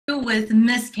with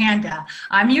Miss Panda.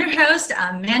 I'm your host,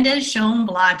 Amanda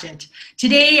Schoen-Blodgett.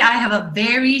 Today, I have a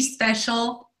very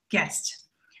special guest.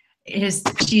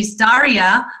 She's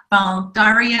Daria from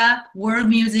Daria World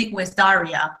Music with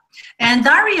Daria. And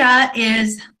Daria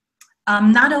is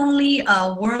not only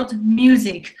a world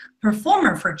music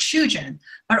performer for children,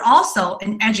 but also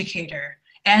an educator.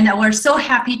 And we're so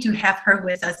happy to have her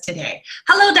with us today.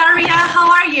 Hello, Daria. How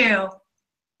are you?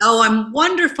 Oh, I'm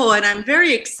wonderful, and I'm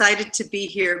very excited to be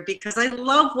here because I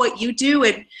love what you do,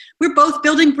 and we're both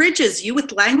building bridges, you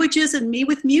with languages and me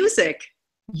with music.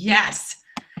 Yes.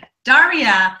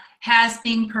 Daria has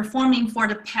been performing for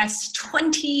the past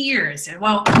 20 years.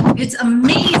 Well, it's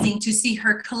amazing to see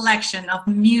her collection of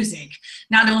music,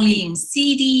 not only in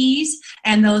CDs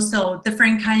and also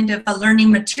different kind of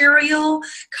learning material,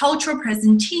 cultural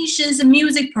presentations,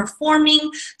 music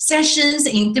performing sessions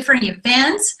in different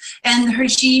events. And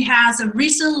she has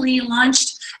recently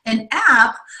launched an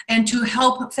app and to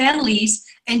help families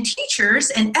and teachers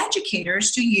and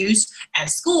educators to use at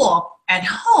school, at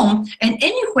home, and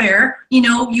anywhere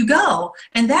you go.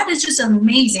 And that is just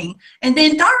amazing. And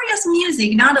then Daria's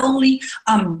music not only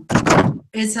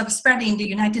is spreading in the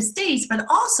United States, but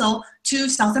also to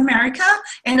South America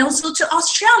and also to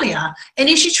Australia. And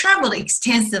then she traveled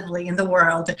extensively in the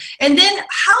world. And then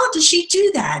how does she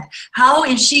do that? How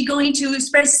is she going to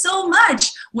spread so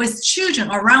much with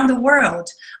children around the world?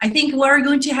 I think we're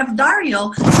going to have Daria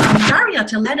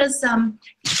to let us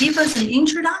give us an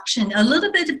introduction, a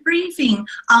little bit of briefing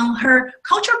on her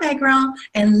cultural background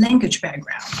and language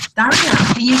background. Daria,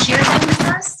 can you share that with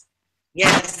us?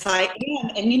 Yes, I am.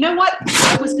 And you know what?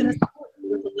 I was going to start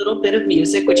with a little bit of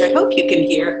music, which I hope you can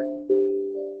hear.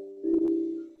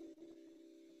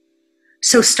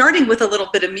 So starting with a little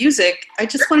bit of music, I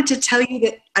just wanted to tell you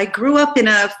that I grew up in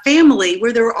a family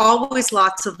where there were always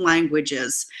lots of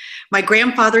languages. My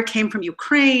grandfather came from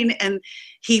Ukraine, and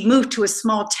he moved to a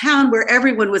small town where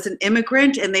everyone was an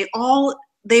immigrant, and they all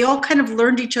kind of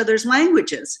learned each other's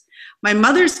languages. My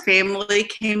mother's family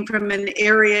came from an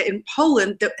area in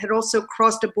Poland that had also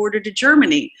crossed a border to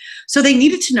Germany. So they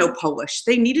needed to know Polish,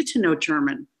 they needed to know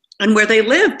German. And where they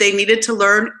lived, they needed to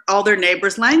learn all their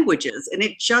neighbors' languages. And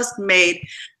it just made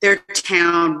their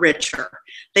town richer.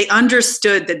 They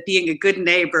understood that being a good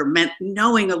neighbor meant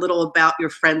knowing a little about your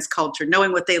friend's culture,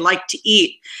 knowing what they like to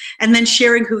eat, and then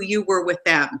sharing who you were with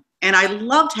them. And I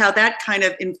loved how that kind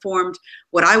of informed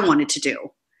what I wanted to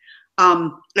do.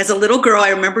 As a little girl, I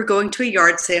remember going to a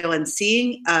yard sale and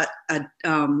seeing a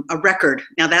record.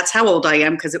 Now that's how old I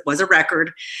am, because it was a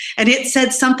record. And it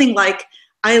said something like,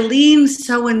 Eileen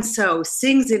so-and-so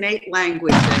sings in 8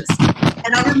 languages.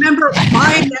 And I remember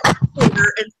buying that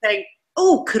recorder and saying,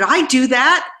 oh, could I do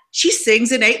that? She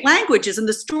sings in 8 languages. And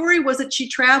the story was that she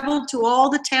traveled to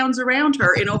all the towns around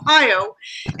her in Ohio,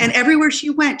 and everywhere she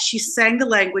went, she sang the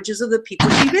languages of the people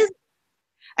she visited.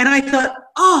 And I thought,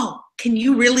 oh, can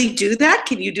you really do that?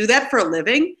 Can you do that for a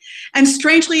living? And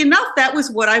strangely enough, that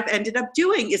was what I've ended up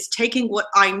doing, is taking what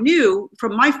I knew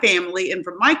from my family and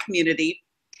from my community,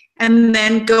 and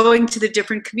then going to the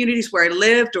different communities where I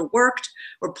lived or worked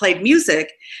or played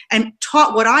music and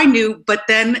taught what I knew, but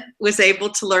then was able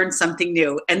to learn something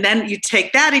new. And then you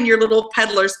take that in your little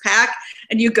peddler's pack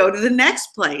and you go to the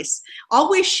next place,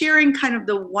 always sharing kind of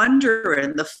the wonder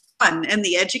and the fun and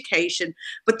the education,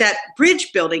 but that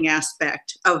bridge building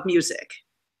aspect of music.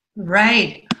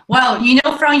 Right. Well,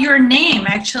 from your name,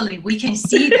 actually, we can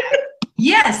see that.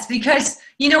 Yes, because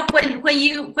when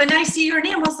I see your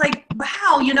name, I was like,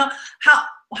 wow,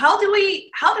 how do we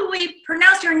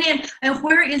pronounce your name, and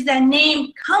where is that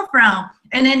name come from?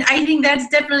 And then I think that's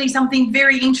definitely something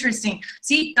very interesting.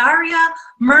 See, Daria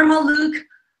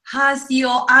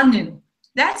Marmaluk-Hajioannou.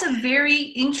 That's a very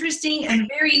interesting and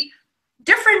very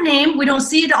different name. We don't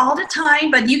see it all the time,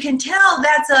 but you can tell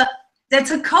that's a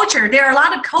culture. There are a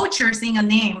lot of cultures in a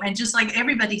name, and just like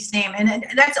everybody's name. And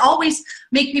that's always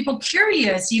make people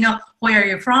curious, where are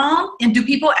you from? And do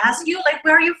people ask you, like,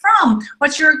 where are you from?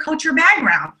 What's your culture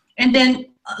background? And then,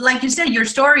 like you said, your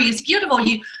story is beautiful.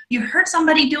 You heard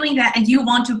somebody doing that, and you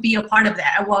want to be a part of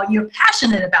that. Well, you're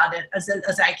passionate about it,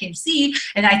 as I can see.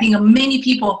 And I think many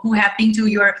people who have been to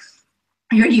your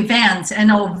events and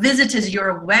visited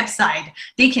your website,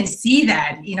 they can see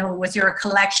that, with your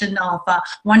collection of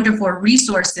wonderful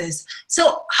resources.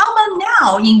 So how about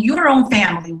now in your own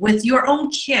family, with your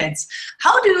own kids?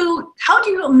 How do you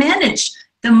manage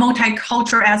the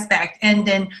multicultural aspect and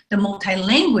then the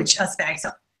multi-language aspects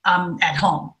at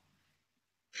home?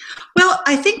 Well,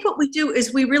 I think what we do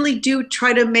is we really do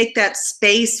try to make that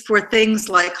space for things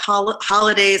like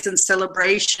holidays and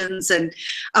celebrations. And,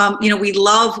 we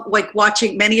love like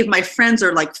watching, many of my friends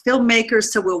are like filmmakers,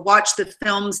 so we'll watch the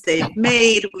films they've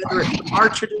made, whether it's from our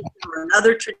tradition or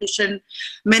another tradition.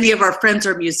 Many of our friends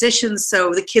are musicians,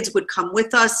 so the kids would come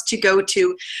with us to go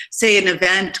to, say, an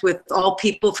event with all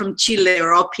people from Chile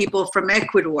or all people from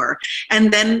Ecuador.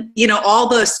 And then, all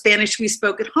the Spanish we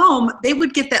spoke at home, they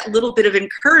would get that little bit of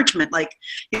encouragement. Like,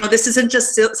 this isn't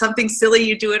just something silly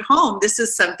you do at home. This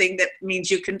is something that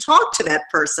means you can talk to that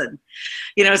person.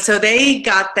 So they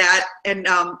got that. And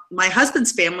my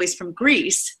husband's family's from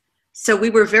Greece. So we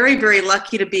were very, very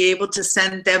lucky to be able to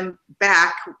send them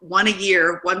back one a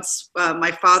year, once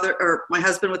my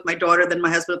husband with my daughter, then my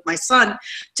husband with my son,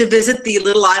 to visit the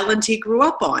little island he grew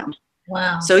up on.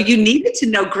 Wow. So you needed to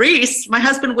know Greece. My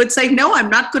husband would say, no, I'm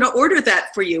not going to order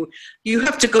that for you. You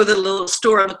have to go to the little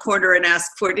store on the corner and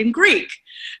ask for it in Greek.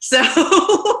 So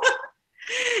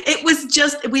it was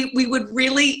just, we would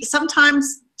really,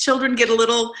 sometimes children get a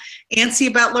little antsy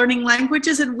about learning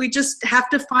languages, and we just have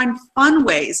to find fun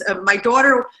ways. My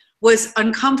daughter was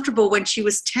uncomfortable when she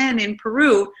was 10 in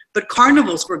Peru, but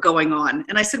carnivals were going on.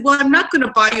 And I said, well, I'm not going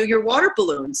to buy you your water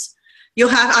balloons. You'll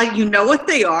have, you know what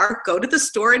they are. Go to the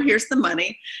store and here's the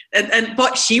money.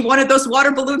 But she wanted those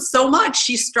water balloons so much,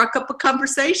 she struck up a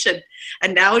conversation.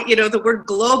 And now, the word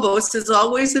globos is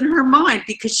always in her mind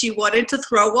because she wanted to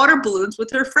throw water balloons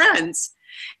with her friends.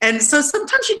 And so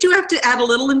sometimes you do have to add a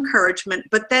little encouragement,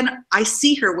 but then I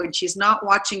see her when she's not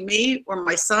watching me or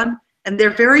my son, and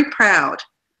they're very proud.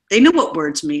 They know what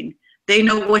words mean. They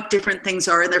know what different things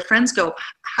are, and their friends go,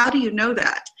 how do you know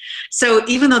that? So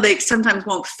even though they sometimes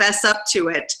won't fess up to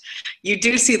it, you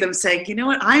do see them saying, you know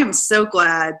what, I am so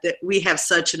glad that we have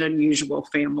such an unusual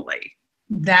family.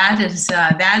 That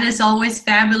is always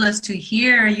fabulous to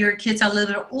hear. Your kids are a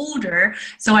little older,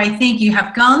 so I think you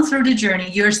have gone through the journey.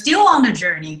 You're still on the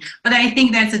journey, but I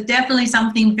think that's definitely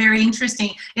something very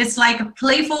interesting. It's like a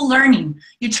playful learning.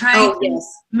 You try to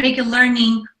make a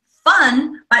learning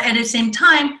fun, but at the same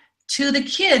time, to the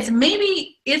kids,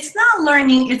 maybe it's not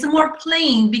learning, it's more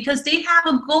playing because they have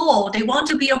a goal. They want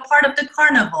to be a part of the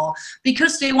carnival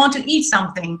because they want to eat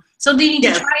something. So they need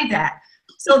to try that.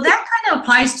 So that kind of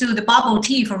applies to the bubble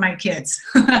tea for my kids.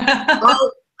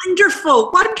 Oh, wonderful,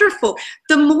 wonderful.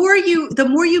 The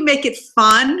more you make it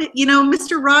fun,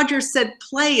 Mr. Rogers said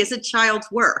play is a child's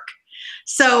work.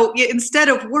 So instead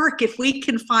of work, if we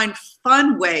can find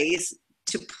fun ways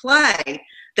to play,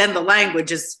 then the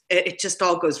language it just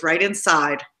all goes right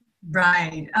inside.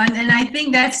 Right. And I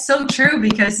think that's so true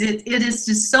because it is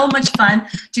just so much fun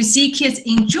to see kids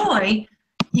enjoy,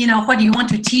 what you want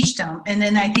to teach them. And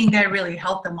then I think that really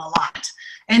helped them a lot.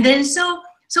 And then so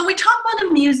we talk about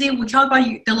the music, we talk about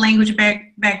the language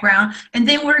background, and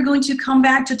then we're going to come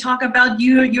back to talk about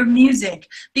your music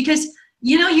because,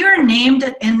 you're named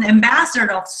an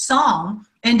ambassador of song.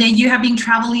 And then you have been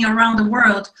traveling around the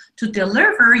world to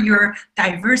deliver your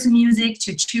diverse music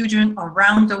to children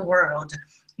around the world.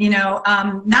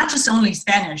 Not just only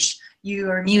Spanish.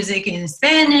 Your music in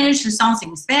Spanish, the songs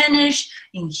in Spanish,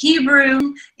 in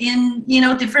Hebrew, in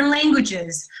different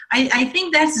languages. I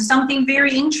think that's something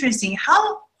very interesting.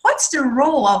 What's the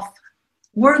role of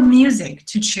world music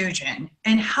to children,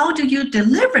 and how do you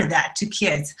deliver that to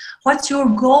kids? What's your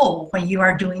goal when you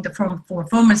are doing the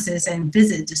performances and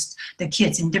visit the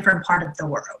kids in different parts of the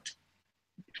world?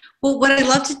 Well, what I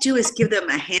love to do is give them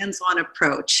a hands-on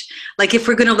approach. Like if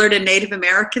we're going to learn a Native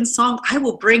American song, I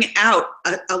will bring out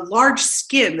a large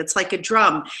skin that's like a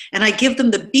drum, and I give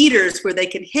them the beaters where they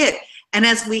can hit. And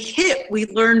as we hit, we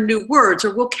learn new words,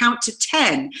 or we'll count to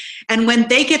 10. And when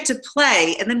they get to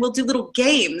play, and then we'll do little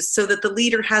games so that the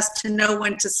leader has to know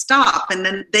when to stop, and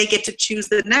then they get to choose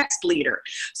the next leader.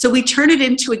 So we turn it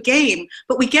into a game,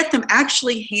 but we get them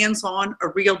actually hands-on a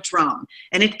real drum.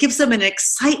 And it gives them an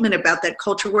excitement about that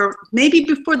culture where maybe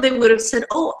before they would have said,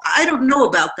 oh, I don't know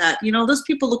about that. Those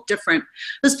people look different.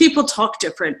 Those people talk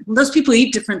different. Those people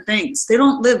eat different things. They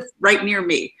don't live right near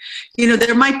me.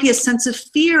 There might be a sense of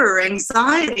fear or anxiety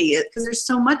because there's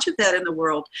so much of that in the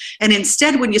world. And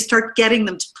instead, when you start getting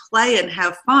them to play and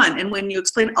have fun, and when you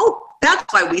explain, oh,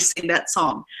 that's why we sing that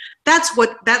song. That's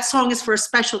what that song is for, a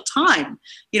special time,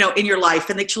 in your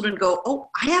life. And the children go, oh,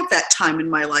 I have that time in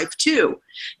my life too.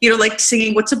 Like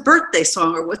singing what's a birthday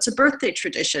song or what's a birthday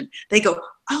tradition. They go,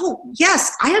 oh,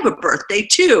 yes, I have a birthday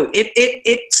too.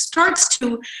 It starts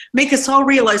to make us all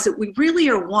realize that we really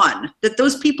are one, that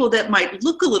those people that might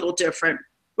look a little different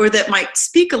or that might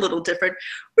speak a little different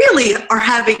really are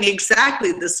having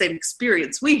exactly the same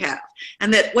experience we have.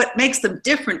 And that what makes them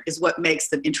different is what makes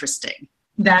them interesting.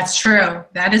 That's true.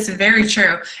 That is very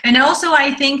true. And also,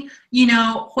 I think, you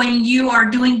know, when you are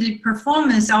doing the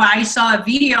performance, or I saw a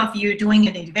video of you doing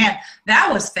an event, that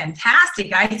was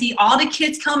fantastic. I see all the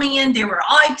kids coming in, they were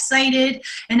all excited.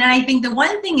 And I think the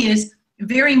one thing is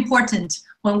very important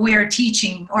when we are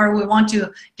teaching or we want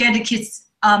to get the kids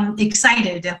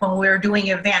excited when we're doing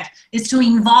an event is to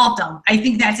involve them. I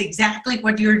think that's exactly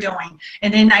what you're doing.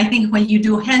 And then I think when you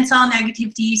do hands-on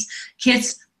activities,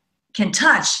 kids can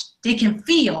touch, they can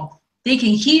feel, they can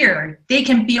hear, they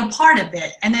can be a part of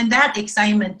it. And then that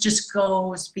excitement just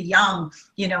goes beyond,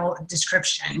 you know,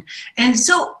 description. And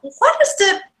so why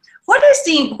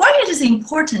it is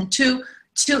important to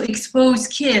expose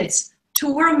kids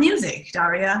to world music,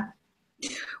 Daria?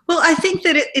 Well, I think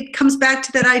that it comes back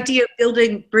to that idea of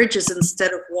building bridges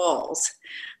instead of walls.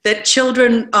 That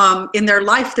children in their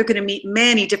life, they're going to meet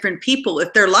many different people.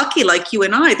 If they're lucky, like you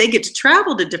and I, they get to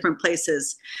travel to different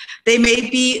places. They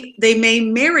may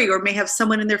marry or may have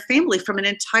someone in their family from an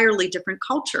entirely different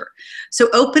culture. So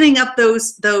opening up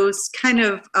those kind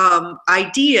of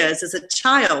ideas as a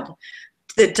child,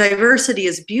 that diversity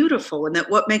is beautiful and that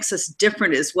what makes us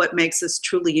different is what makes us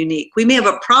truly unique. We may have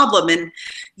a problem and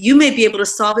you may be able to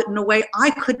solve it in a way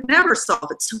I could never solve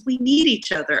it. So we need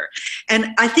each other.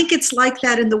 And I think it's like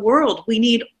that in the world. We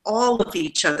need all of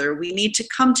each other. We need to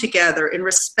come together in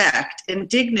respect and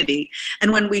dignity.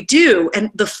 And when we do, and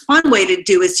the fun way to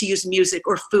do is to use music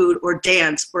or food or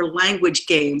dance or language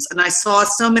games. And I saw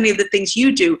so many of the things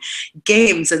you do,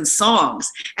 games and songs.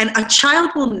 And a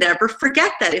child will never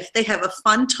forget that. If they have a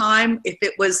fun time, if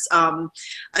it was a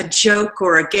joke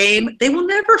or a game, they will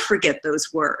never forget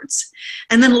those words.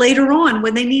 And then later on,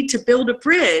 when they need to build a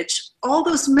bridge, all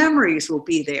those memories will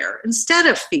be there instead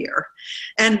of fear.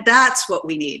 And that's what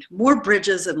we need, more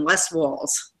bridges and less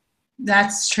walls.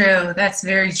 That's true. That's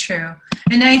very true.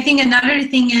 And I think another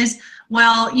thing is,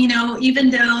 well, you know,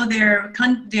 even though their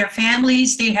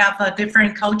families, they have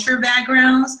different culture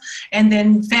backgrounds, and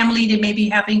then family, they may be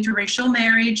having interracial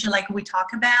marriage, like we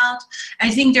talk about. I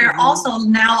think there are also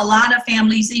now a lot of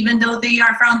families, even though they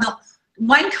are from the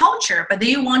one culture, but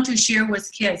they want to share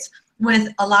with kids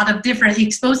with a lot of different,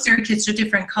 expose their kids to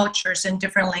different cultures and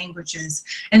different languages.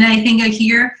 And I think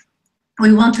here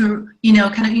we want to, you know,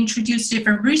 kind of introduce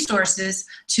different resources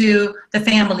to the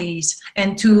families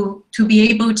and to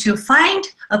be able to find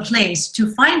a place,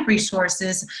 to find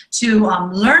resources, to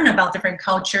learn about different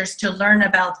cultures, to learn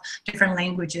about different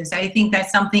languages. I think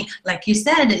that's something, like you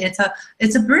said,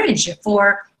 it's a bridge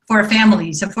for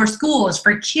families, for schools,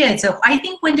 for kids. So I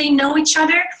think when they know each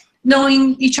other,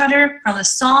 knowing each other from the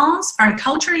songs, from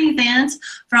cultural events,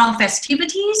 from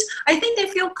festivities, I think they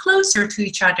feel closer to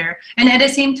each other. And at the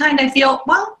same time, I feel,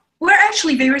 well, we're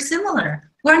actually very similar.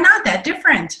 We're not that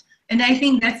different. And I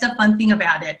think that's the fun thing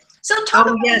about it. So talk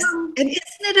about, yes. And isn't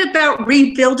it about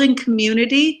rebuilding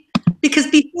community? Because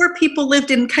before, people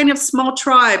lived in kind of small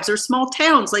tribes or small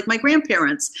towns like my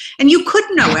grandparents, and you could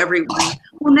know everyone.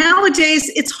 Well, nowadays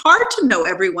it's hard to know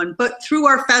everyone, but through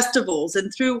our festivals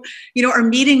and through, you know, our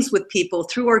meetings with people,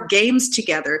 through our games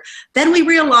together, then we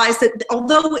realize that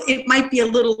although it might be a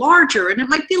little larger and it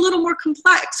might be a little more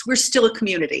complex, we're still a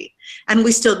community and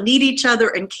we still need each other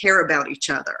and care about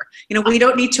each other. You know, we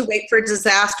don't need to wait for a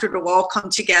disaster to all come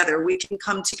together. We can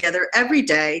come together every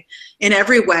day in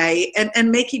every way and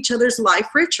make each other's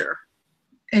life richer.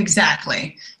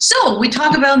 Exactly. So we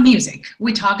talk about music.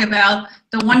 We talk about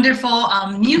the wonderful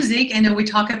music, and then we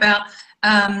talk about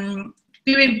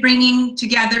bringing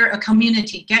together a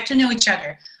community, get to know each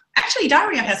other. Actually,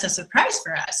 Daria has a surprise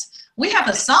for us. We have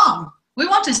a song. We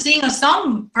want to sing a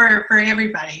song for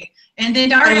everybody. And then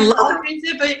Daria brings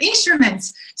up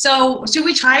instruments. So should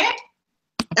we try it?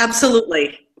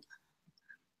 Absolutely.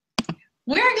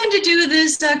 We're going to do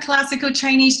this classical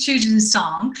Chinese children's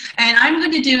song, and I'm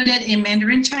going to do it in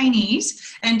Mandarin Chinese,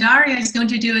 and Daria is going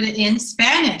to do it in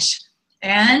Spanish.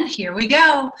 And here we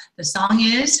go. The song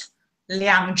is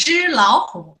两只老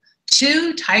虎,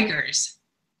 two tigers.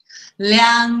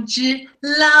 两只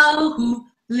老虎,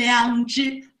 两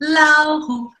只老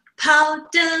虎, 跑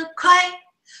得快,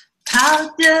 跑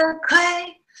得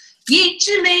快. 一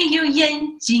只没有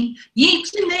眼睛，一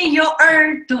只没有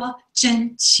耳朵，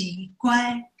真奇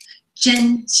怪，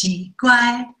真奇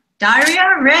怪。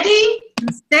Daria, ready?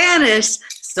 Spanish.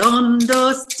 Son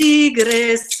dos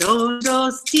tigres,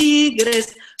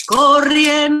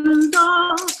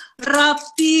 corriendo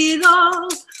rápido.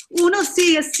 Uno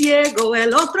sigue ciego,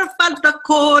 el otro falta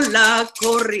cola,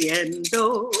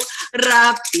 corriendo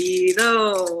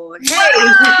rápido. Hey!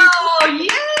 Wow, yay!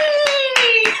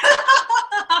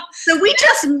 So we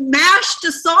just mashed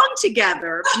a song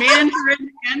together,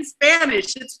 Mandarin and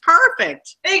Spanish. It's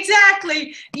perfect.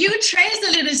 Exactly. You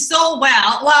translated it so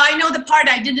well. Well, I know the part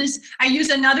I did is I use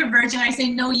another version. I say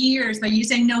no years, but you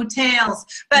say no tails.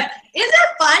 But isn't it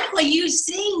fun when you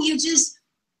sing, you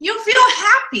feel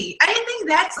happy? I think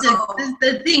that's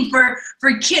the thing for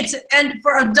kids and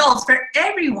for adults, for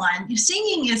everyone.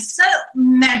 Singing is so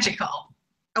magical.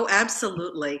 Oh,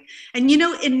 absolutely. And you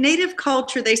know, in Native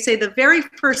culture, they say the very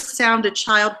first sound a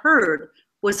child heard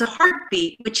was a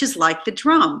heartbeat, which is like the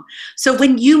drum. So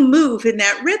when you move in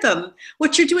that rhythm,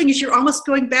 what you're doing is you're almost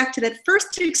going back to that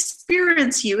first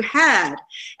experience you had.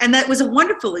 And that was a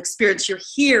wonderful experience. You're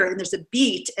here and there's a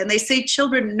beat, and they say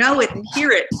children know it and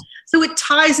hear it. So it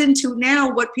ties into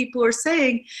now what people are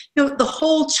saying, you know, the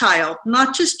whole child,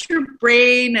 not just your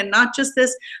brain and not just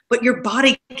this, but your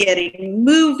body getting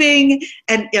moving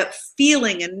and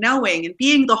feeling and knowing and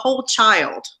being the whole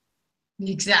child.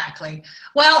 Exactly.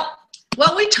 Well,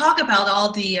 we talk about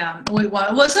all the, it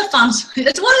was a fun,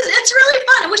 it's really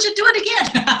fun. We should do it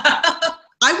again.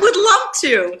 I would love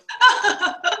to.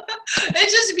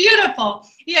 It's just beautiful.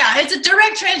 Yeah, it's a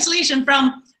direct translation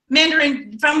from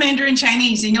Mandarin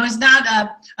Chinese. You know, it's not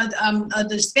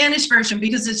the Spanish version,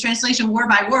 because the translation word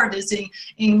by word is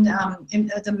in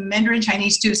the Mandarin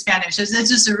Chinese to Spanish. It's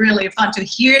just really fun to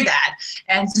hear that,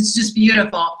 and it's just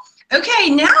beautiful. Okay,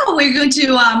 now we're going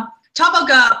to talk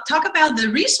about the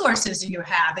resources that you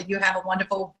have. You have a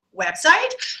wonderful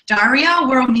website, Daria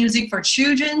World Music for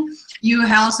Children. You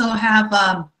also have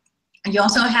a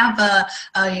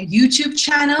YouTube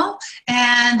channel,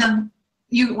 and I'm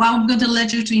going to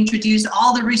let you to introduce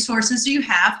all the resources you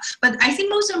have. But I think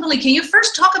most importantly, can you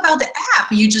first talk about the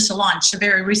app you just launched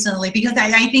very recently? Because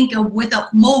I think with a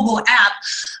mobile app,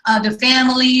 the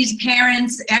families,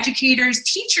 parents, educators,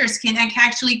 teachers can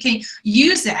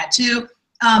use that to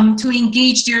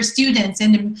engage their students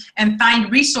and find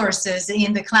resources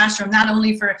in the classroom, not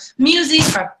only for music,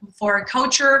 but for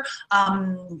culture,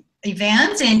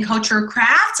 events and cultural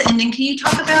crafts. And then can you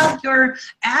talk about your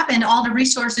app and all the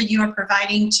resources you are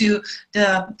providing to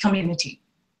the community?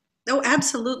 Oh,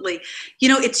 absolutely. You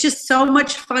know, it's just so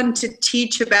much fun to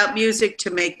teach about music, to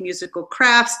make musical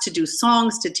crafts, to do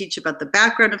songs, to teach about the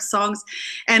background of songs.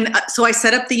 And so I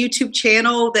set up the YouTube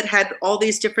channel that had all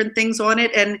these different things on it,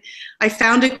 and I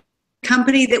found a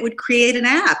company that would create an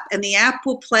app, and the app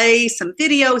will play some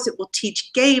videos. It will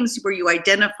teach games where you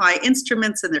identify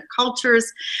instruments and their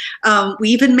cultures. We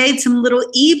even made some little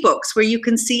ebooks where you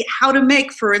can see how to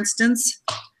make, for instance,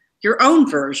 your own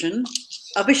version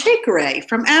of a shakere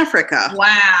from Africa.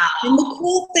 Wow. And the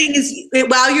cool thing is,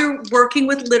 while you're working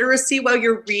with literacy, while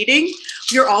you're reading,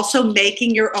 you're also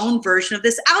making your own version of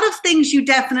this out of things you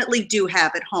definitely do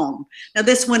have at home. Now,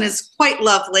 this one is quite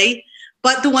lovely,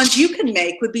 but the ones you can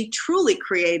make would be truly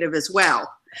creative as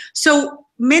well. So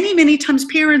many times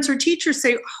parents or teachers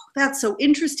say, oh, that's so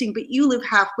interesting, but you live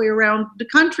halfway around the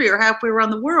country or halfway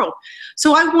around the world.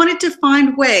 So I wanted to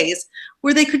find ways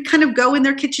where they could kind of go in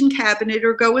their kitchen cabinet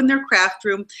or go in their craft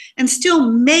room and still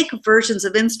make versions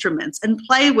of instruments and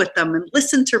play with them and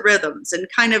listen to rhythms and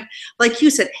kind of, like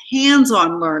you said,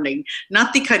 hands-on learning,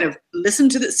 not the kind of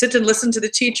sit and listen to the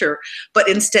teacher, but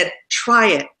instead try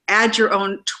it, add your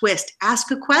own twist,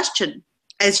 ask a question.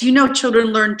 As you know, children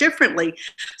learn differently.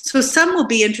 So some will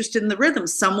be interested in the rhythm,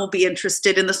 some will be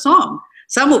interested in the song,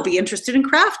 some will be interested in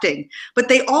crafting, but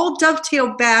they all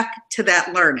dovetail back to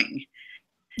that learning.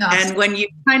 Awesome. And when you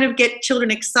kind of get children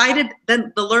excited,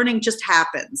 then the learning just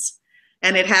happens,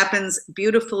 and it happens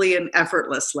beautifully and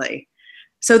effortlessly.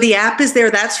 So the app is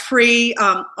there, that's free.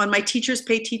 On my Teachers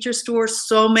Pay Teacher store,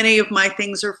 so many of my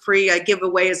things are free. I give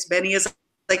away as many as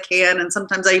I can, and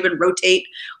sometimes I even rotate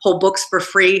whole books for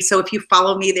free. So if you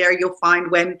follow me there, you'll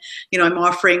find when, you know, I'm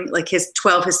offering like his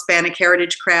 12 Hispanic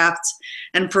heritage crafts,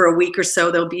 and for a week or so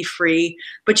they'll be free.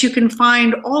 But you can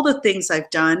find all the things I've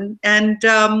done, and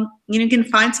you can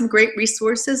find some great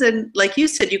resources. And like you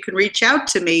said, you can reach out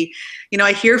to me. You know,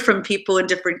 I hear from people in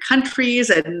different countries,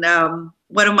 and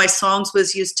one of my songs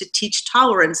was used to teach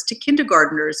tolerance to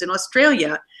kindergartners in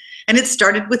Australia. And it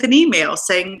started with an email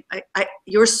saying,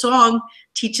 your song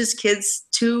teaches kids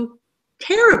to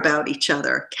care about each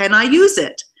other. Can I use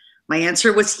it? My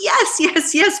answer was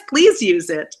yes, please use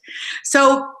it.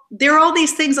 So there are all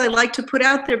these things I like to put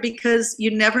out there because you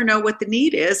never know what the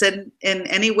need is. And in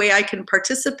any way I can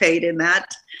participate in that,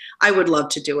 I would love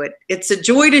to do it. It's a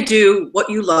joy to do what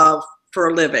you love for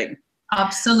a living.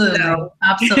 Absolutely, so,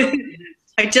 absolutely.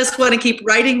 I just want to keep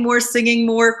writing more, singing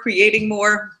more, creating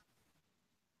more.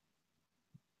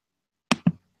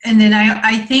 And then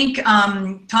I think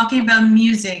talking about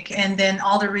music and then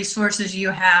all the resources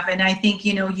you have, and I think,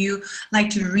 you know, you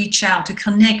like to reach out to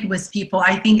connect with people.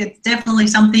 I think it's definitely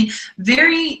something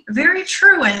very, very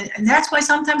true. And that's why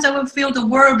sometimes I would feel the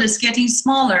world is getting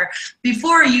smaller.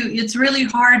 Before it's really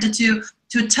hard to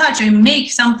touch and make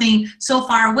something so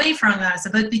far away from us.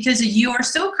 But because you are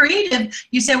so creative,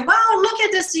 you say, wow, look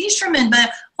at this instrument,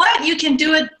 but what, you can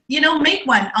do it, you know, make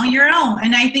one on your own.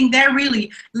 And I think that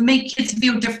really make kids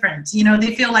feel different. You know,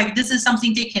 they feel like this is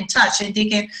something they can touch and they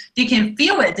can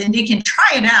feel it and they can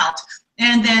try it out.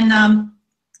 And then,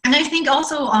 and I think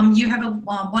also you have a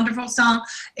wonderful song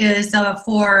is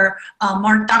for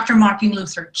Dr. Martin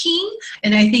Luther King.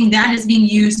 And I think that is being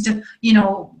used, you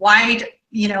know, wide,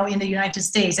 you know, in the United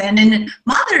States. And then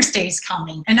Mother's Day is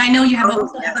coming. And I know you have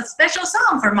also have a special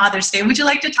song for Mother's Day. Would you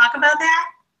like to talk about that?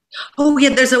 Oh yeah,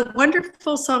 there's a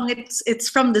wonderful song. It's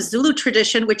from the Zulu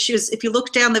tradition, which is, if you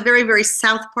look down the very, very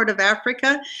south part of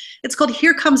Africa, it's called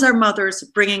Here Comes Our Mothers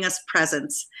Bringing Us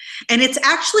Presents. And it's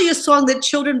actually a song that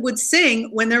children would sing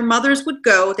when their mothers would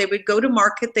go. They would go to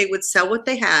market, they would sell what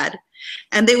they had,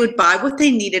 and they would buy what they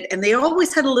needed, and they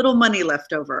always had a little money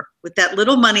left over. With that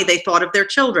little money, they thought of their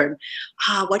children.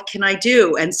 What can I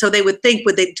do? And so they would think,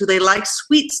 do they like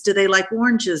sweets? Do they like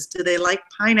oranges? Do they like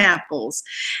pineapples?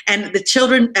 And the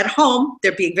children at home,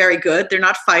 they're being very good. They're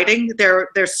not fighting. They're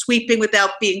sweeping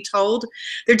without being told.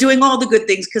 They're doing all the good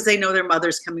things because they know their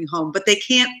mother's coming home. But they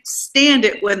can't stand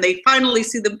it when they finally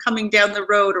see them coming down the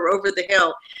road or over the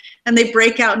hill. And they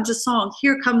break out into song,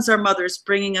 Here Comes Our Mothers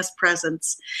Bringing Us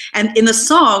Presents. And in the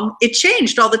song, it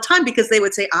changed all the time because they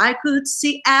would say, I could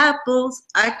see apples,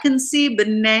 I can see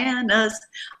bananas,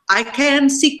 I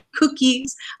can see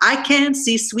cookies, I can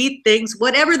see sweet things.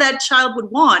 Whatever that child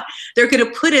would want, they're going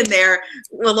to put in there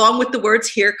along with the words,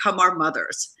 Here Come Our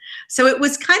Mothers. So it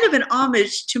was kind of an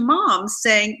homage to moms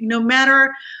saying, no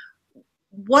matter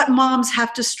what moms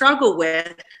have to struggle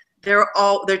with, their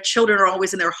children are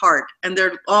always in their heart, and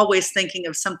they're always thinking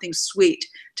of something sweet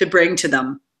to bring to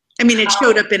them. I mean, it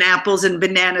showed up in apples and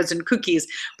bananas and cookies,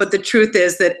 but the truth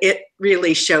is that it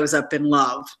really shows up in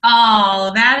love.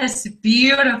 Oh, that is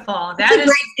beautiful.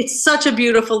 It's such a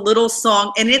beautiful little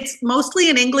song, and it's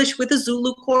mostly in English with a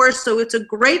Zulu chorus, so it's a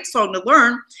great song to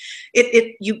learn.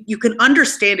 You can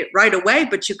understand it right away,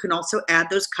 but you can also add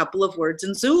those couple of words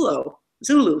in Zulu,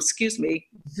 excuse me.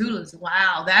 Zulus,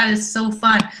 wow, that is so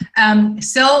fun.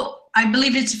 So I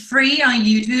believe it's free on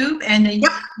YouTube, and then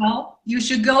you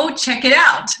should go check it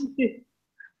out.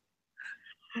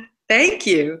 Thank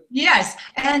you. Yes,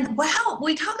 and well,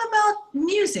 we talk about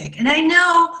music, and I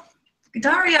know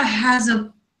Daria has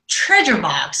a treasure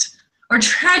box or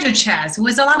treasure chest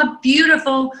with a lot of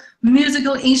beautiful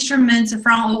musical instruments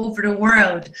from all over the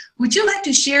world. Would you like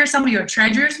to share some of your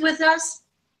treasures with us?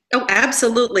 Oh,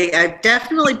 absolutely. I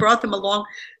definitely brought them along.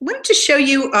 I wanted to show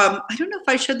you, I don't know if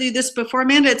I showed you this before,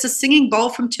 Amanda. It's a singing bowl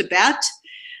from Tibet,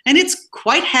 and it's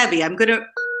quite heavy. I'm gonna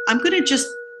just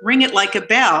ring it like a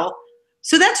bell.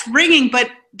 So that's ringing, but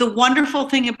the wonderful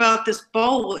thing about this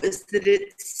bowl is that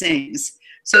it sings.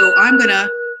 So I'm gonna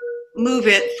move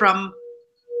it from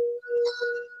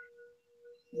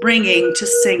ringing to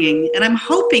singing, and I'm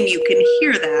hoping you can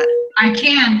hear that. I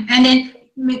can. And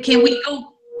then can we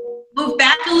move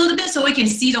back a little bit so we can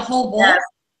see the whole bowl?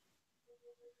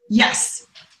 Yes.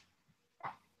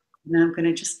 Now I'm going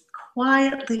to just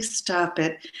quietly stop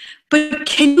it. But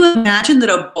can you imagine that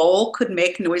a bowl could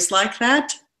make noise like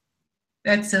that?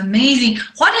 That's amazing.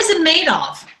 What is it made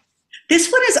of?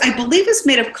 This one is, I believe, is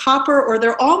made of copper, or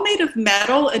they're all made of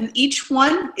metal, and each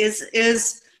one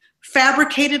is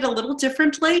fabricated a little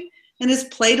differently and is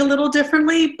played a little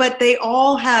differently, but they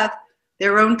all have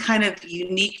their own kind of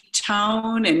unique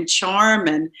tone and charm,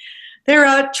 and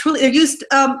they're used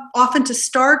often to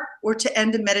start or to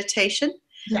end a meditation.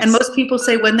 Yes. And most people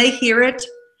say when they hear it,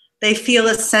 they feel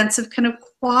a sense of kind of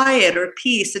quiet or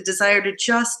peace, a desire to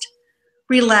just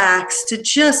relax, to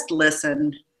just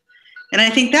listen. And I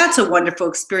think that's a wonderful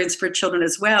experience for children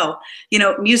as well. You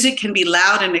know, music can be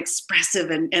loud and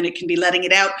expressive, and it can be letting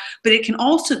it out, but it can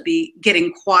also be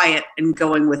getting quiet and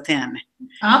going within.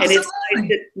 Absolutely. And it's nice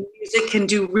that music can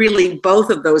do really both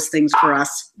of those things for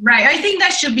us. Right. I think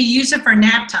that should be used for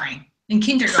nap time in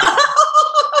kindergarten.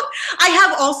 I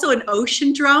have also an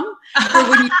ocean drum where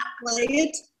when you play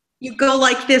it, you go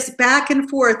like this back and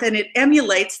forth, and it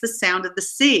emulates the sound of the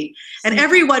sea. And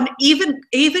everyone,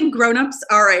 even grown-ups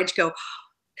our age, go,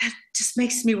 that just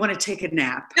makes me want to take a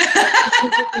nap.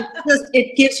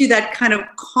 It gives you that kind of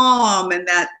calm and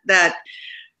that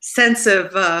sense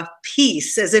of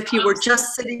peace, as if you were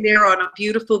just sitting there on a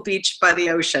beautiful beach by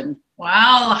the ocean.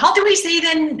 Wow. How do we say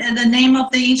then the name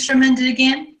of the instrument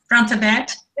again from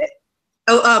Tibet?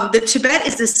 Oh, the Tibet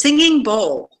is the singing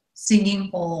bowl. Singing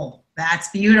bowl. That's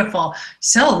beautiful.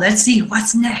 So let's see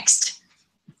what's next.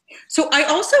 So I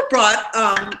also brought,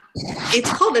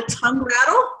 it's called a tongue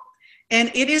rattle,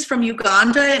 and it is from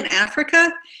Uganda in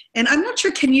Africa. And I'm not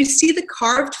sure, can you see the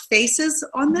carved faces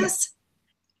on this?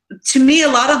 To me, a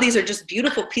lot of these are just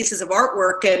beautiful pieces of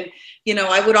artwork, and you know,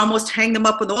 I would almost hang them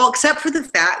up on the wall, except for the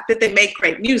fact that they make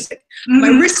great music. My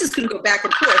wrist is going to go back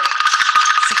and forth.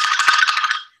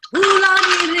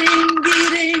 Hulani ring,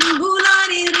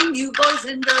 you boys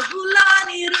and girls.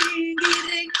 Hulani ring,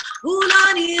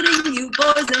 you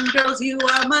boys and girls. You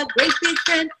are my great big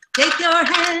friend. Take your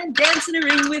hand, dance in a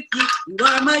ring with you. You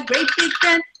are my great big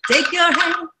friend. Take your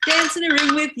hand, dance in a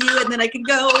ring with you, and then I can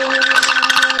go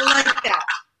like that.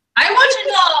 I want to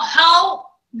know how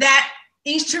that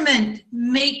instrument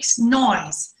makes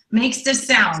noise, makes the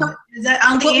sound. Is that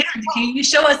on the end? Can you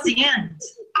show us the end?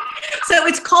 So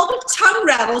it's called a tongue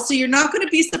rattle, so you're not going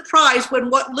to be surprised when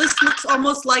what looks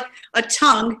almost like a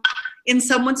tongue in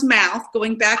someone's mouth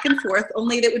going back and forth,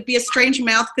 only that would be a strange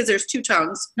mouth because there's two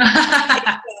tongues.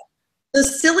 The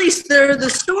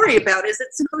story about it is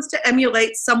it's supposed to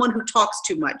emulate someone who talks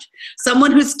too much,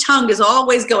 someone whose tongue is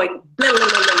always going blah, blah,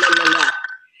 blah, blah, blah, blah.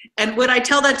 And when I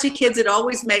tell that to kids, it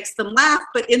always makes them laugh,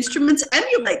 but instruments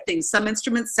emulate things. Some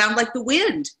instruments sound like the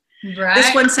wind. Right. This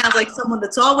one sounds like someone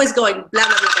that's always going blah,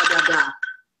 blah, blah, blah, blah, blah.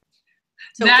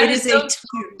 So that it is so a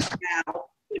tongue now.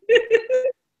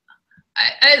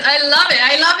 I love it.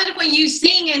 I love it when you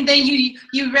sing and then you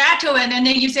rattle it and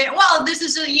then you say, well, this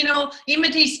is, you know,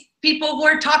 imitates people who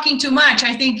are talking too much.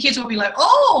 I think kids will be like,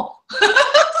 oh.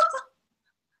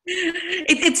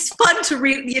 It's fun to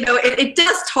read, you know, it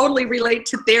does totally relate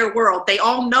to their world. They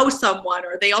all know someone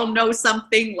or they all know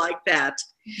something like that.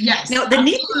 Yes. Now, the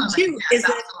neat thing too is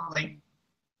that,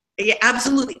 yeah,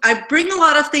 absolutely. I bring a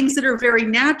lot of things that are very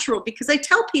natural because I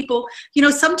tell people, you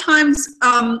know, sometimes,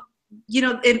 you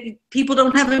know, people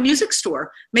don't have a music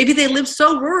store. Maybe they live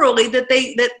so rurally that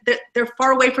they're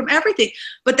far away from everything,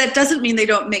 but that doesn't mean they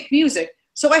don't make music.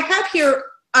 So I have here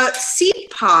a seed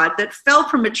pod that fell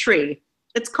from a tree.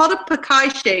 It's called a pakai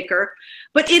shaker,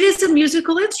 but it is a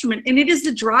musical instrument, and it is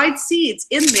the dried seeds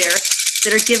in there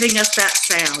that are giving us that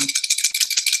sound.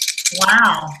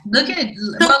 Wow! Look at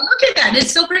that!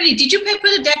 It's so pretty. Did you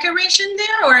put a decoration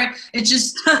there, or it's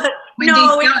just no?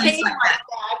 It came like that.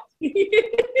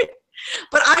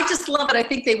 But I just love it. I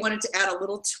think they wanted to add a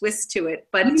little twist to it.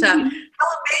 But how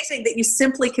amazing that you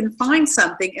simply can find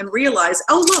something and realize,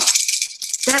 oh look,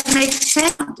 that makes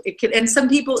sound. It can, and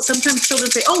sometimes children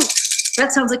say, oh,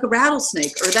 that sounds like a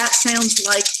rattlesnake, or that sounds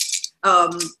like a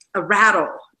rattle.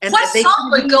 And what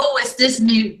song would go with this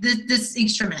this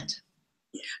instrument?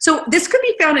 So this could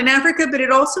be found in Africa, but it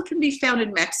also can be found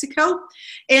in Mexico.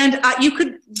 And you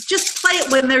could just play it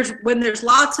when there's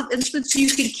lots of instruments, so you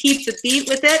can keep the beat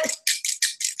with it.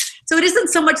 So it isn't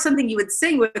so much something you would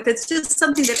sing with, it's just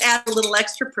something that adds a little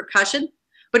extra percussion.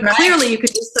 But clearly you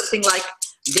could do something like,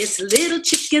 this little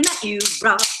chicken that you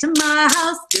brought to my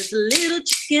house, this little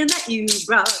chicken that you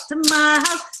brought to my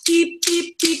house, beep,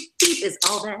 beep, beep, beep is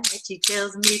all that she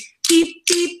tells me, beep,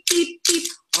 beep, beep, beep,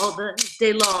 all the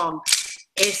day long.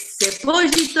 Ese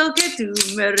pollito que tú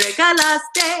me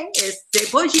regalaste, ese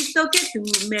pollito que tú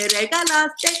me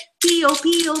regalaste, pío,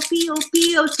 pío, pío,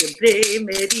 pío, siempre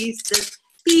me dices,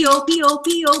 pío, pío,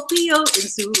 pío, pío, en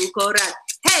su corral.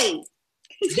 Hey!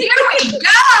 Here we go!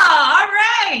 All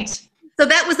right! So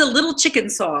that was a little chicken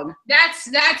song. That's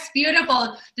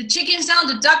beautiful. The chicken song,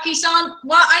 the ducky song.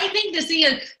 Well, I think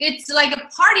it's like a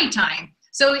party time.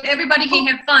 So everybody can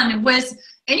have fun with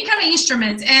any kind of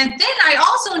instruments. And then I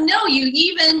also know you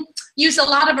even use a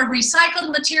lot of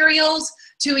recycled materials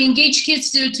to engage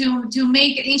kids to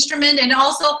make an instrument, and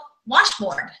also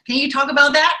washboard. Can you talk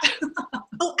about that?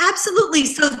 Oh, absolutely.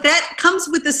 So that comes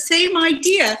with the same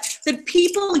idea that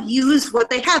people use what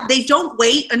they have. They don't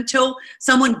wait until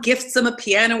someone gifts them a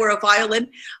piano or a violin.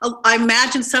 I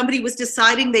imagine somebody was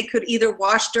deciding they could either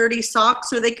wash dirty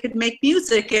socks or they could make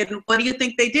music. And what do you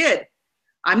think they did?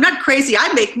 I'm not crazy.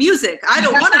 I make music. I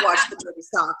don't want to wash the dirty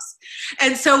socks.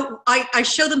 And so I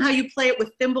show them how you play it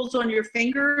with thimbles on your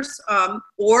fingers,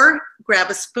 or grab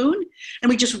a spoon, and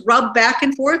we just rub back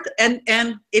and forth, and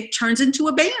it turns into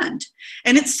a band.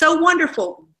 And it's so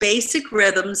wonderful. Basic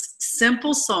rhythms,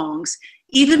 simple songs,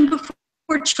 even before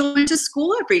children to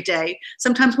school every day.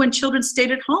 Sometimes when children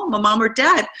stayed at home, a mom or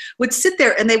dad would sit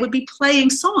there and they would be playing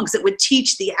songs that would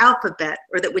teach the alphabet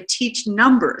or that would teach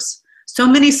numbers. So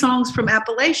many songs from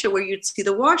Appalachia where you'd see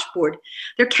the washboard,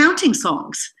 they're counting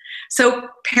songs. So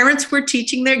parents were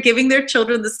giving their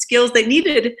children the skills they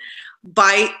needed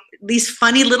by these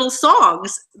funny little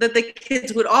songs that the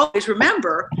kids would always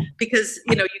remember, because,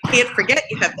 you know, you can't forget,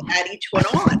 you have to add each one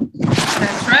on.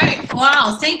 That's right.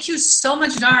 Wow. Thank you so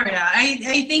much, Daria. I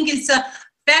think it's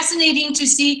fascinating to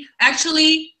see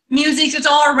actually music is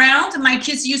all around. My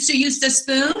kids used to use the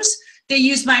spoons. They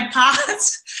use my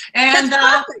pots, and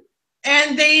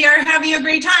they are having a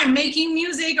great time making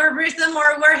music or rhythm,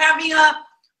 or we're having a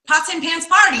pots and pans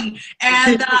party.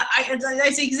 And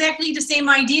it's exactly the same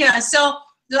idea. So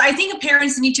I think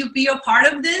parents need to be a part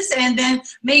of this, and then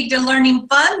make the learning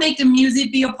fun, make the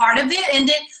music be a part of it, and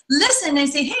then listen and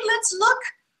say, hey, let's look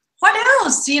what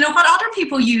else, you know, what other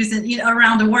people use it, you know,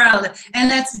 around the world, and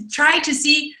let's try to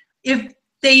see if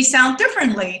they sound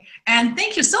differently. And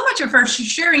thank you so much for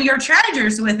sharing your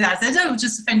treasures with us. That was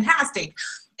just fantastic.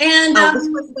 And this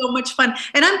was so much fun.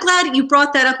 And I'm glad you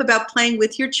brought that up about playing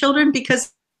with your children,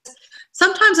 because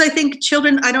sometimes I think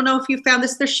children, I don't know if you found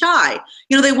this, they're shy.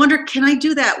 You know, they wonder, can I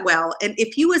do that well? And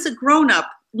if you as a grown-up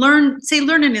learn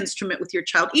an instrument with your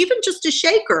child, even just a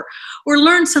shaker, or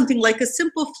learn something like a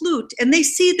simple flute, and they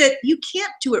see that you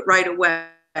can't do it right away,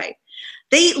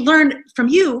 they learn from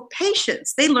you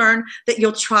patience. They learn that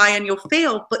you'll try and you'll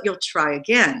fail, but you'll try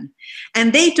again.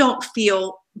 And they don't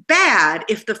feel bad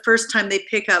if the first time they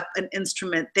pick up an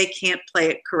instrument, they can't play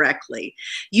it correctly.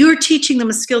 You're teaching them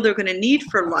a skill they're going to need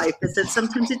for life, is that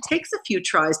sometimes it takes a few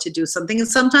tries to do something, and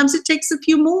sometimes it takes a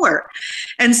few more.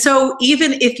 And so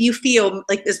even if you feel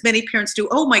like, as many parents do,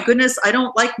 oh my goodness, I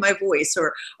don't like my voice,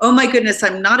 or oh my goodness,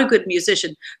 I'm not a good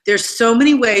musician, there's so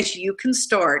many ways you can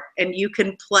start and you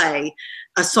can play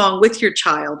a song with your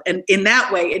child. And in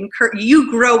that way, you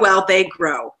grow while they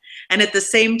grow. And at the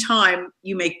same time,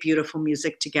 you make beautiful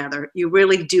music together. You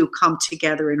really do come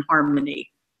together in harmony.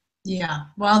 Yeah,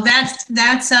 well,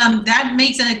 that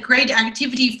makes a great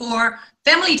activity for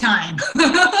family time.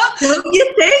 Don't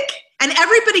you think? And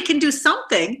everybody can do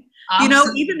something. Absolutely. You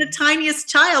know, even the tiniest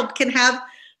child can have,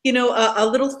 you know, a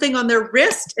little thing on their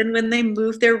wrist, and when they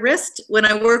move their wrist, when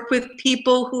I work with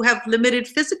people who have limited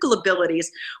physical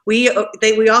abilities, we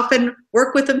often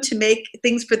work with them to make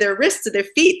things for their wrists or their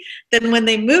feet. Then when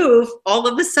they move, all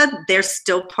of a sudden, they're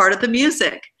still part of the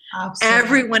music. Absolutely.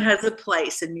 Everyone has a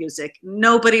place in music.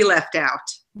 Nobody left out.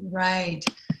 Right.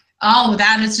 Oh,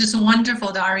 that is just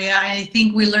wonderful, Daria. I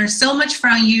think we learned so much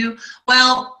from you.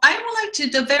 Well, I would like to,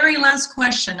 the very last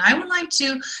question, I would like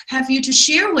to have you to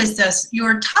share with us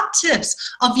your top tips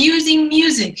of using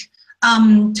music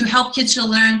to help kids to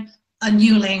learn a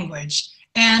new language.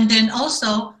 And then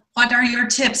also, what are your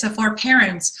tips for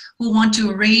parents who want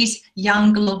to raise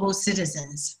young global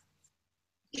citizens?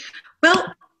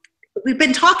 Well, we've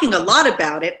been talking a lot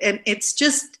about it, and it's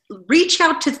just reach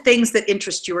out to things that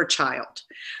interest your child.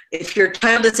 If your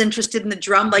child is interested in the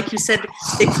drum, like you said,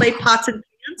 they play pots and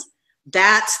pans,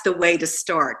 that's the way to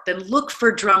start. Then look for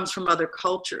drums from other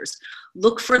cultures.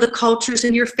 Look for the cultures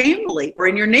in your family or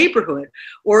in your neighborhood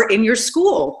or in your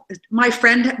school. My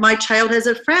child has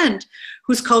a friend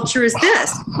whose culture is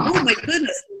this. Oh my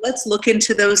goodness, let's look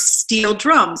into those steel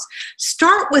drums.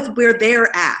 Start with where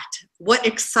they're at, what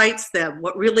excites them,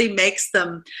 what really makes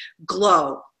them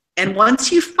glow. And once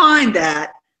you find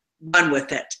that, run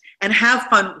with it. And have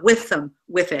fun with them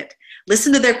with it.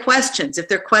 Listen to their questions. If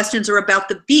their questions are about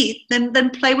the beat,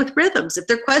 then play with rhythms. If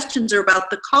their questions are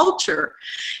about the culture,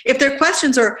 if their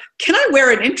questions are, can I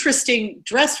wear an interesting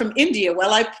dress from India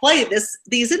while I play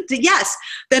these? Yes,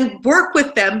 then work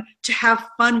with them to have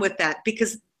fun with that,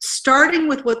 because starting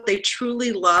with what they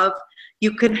truly love,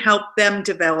 you can help them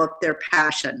develop their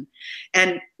passion.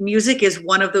 And music is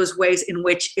one of those ways in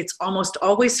which it's almost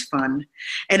always fun,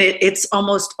 and it's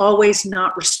almost always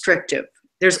not restrictive.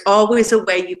 There's always a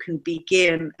way you can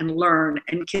begin and learn,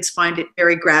 and kids find it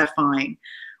very gratifying.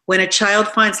 When a child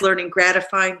finds learning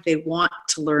gratifying, they want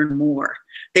to learn more.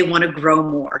 They want to grow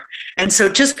more. And so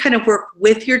just kind of work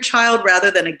with your child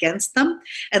rather than against them,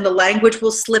 and the language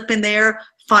will slip in there.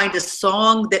 Find a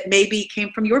song that maybe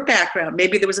came from your background.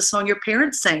 Maybe there was a song your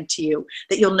parents sang to you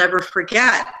that you'll never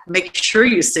forget. Make sure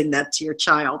you sing that to your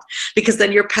child, because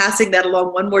then you're passing that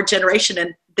along one more generation,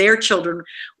 and your children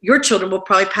will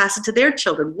probably pass it to their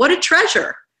children. What a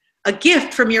treasure, a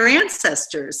gift from your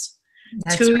ancestors.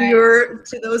 That's to right.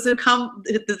 to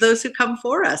those who come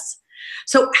for us.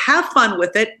 So have fun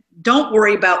with it. Don't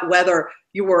worry about whether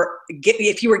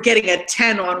if you were getting a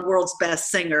 10 on World's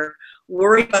Best Singer.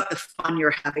 Worry about the fun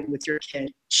you're having with your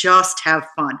kid. Just have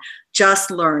fun. Just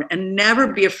learn, and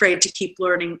never be afraid to keep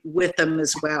learning with them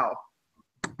as well.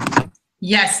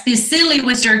 Yes, be silly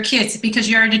with your kids, because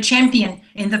you're the champion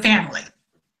in the family.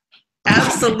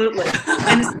 Absolutely.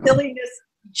 And silliness,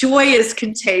 joy is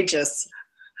contagious.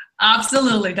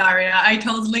 Absolutely, Daria. I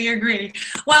totally agree.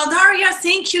 Well, Daria,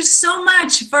 thank you so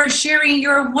much for sharing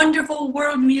your wonderful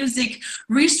world music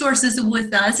resources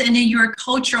with us and in your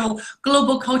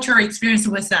global cultural experience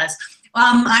with us.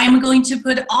 I'm going to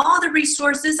put all the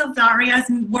resources of Daria's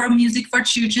World Music for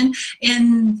Children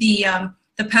in the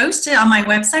post on my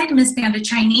website, Miss Panda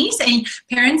Chinese, and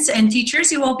parents and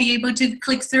teachers, you will be able to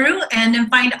click through and then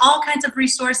find all kinds of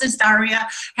resources Daria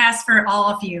has for all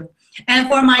of you. And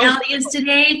for my audience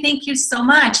today, thank you so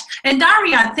much. And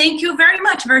Daria, thank you very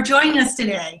much for joining us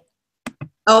today.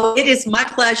 Oh, it is my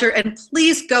pleasure. And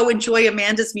please go enjoy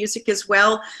Amanda's music as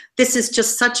well. This is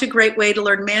just such a great way to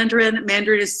learn Mandarin.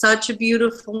 Mandarin is such a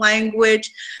beautiful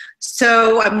language.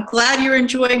 So I'm glad you're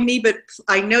enjoying me, but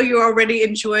I know you're already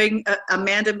enjoying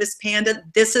Amanda, Miss Panda.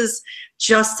 This is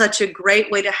just such a great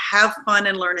way to have fun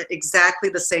and learn at exactly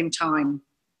the same time.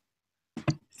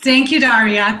 Thank you,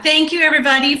 Daria. Thank you,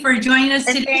 everybody, for joining us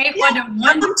today. Tell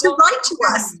them to write to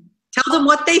us. Tell them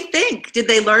what they think. Did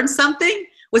they learn something?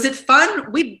 Was it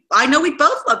fun? I know we'd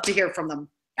both love to hear from them.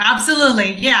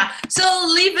 Absolutely, yeah. So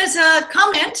leave us a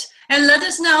comment and let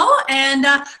us know and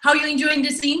how you're enjoying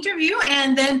this interview,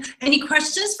 and then any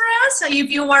questions for us. If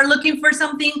you are looking for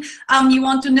something you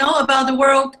want to know about the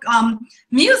world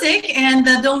music, and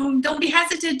don't be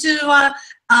hesitant to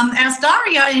ask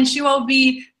Daria, and she will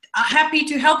be happy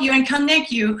to help you and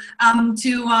connect you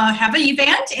to have an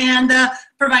event and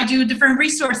provide you different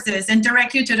resources and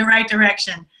direct you to the right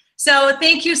direction. So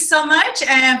thank you so much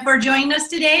for joining us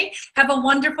today. Have a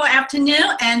wonderful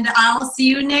afternoon, and I'll see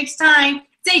you next time.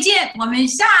 再见，我们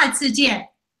下次见。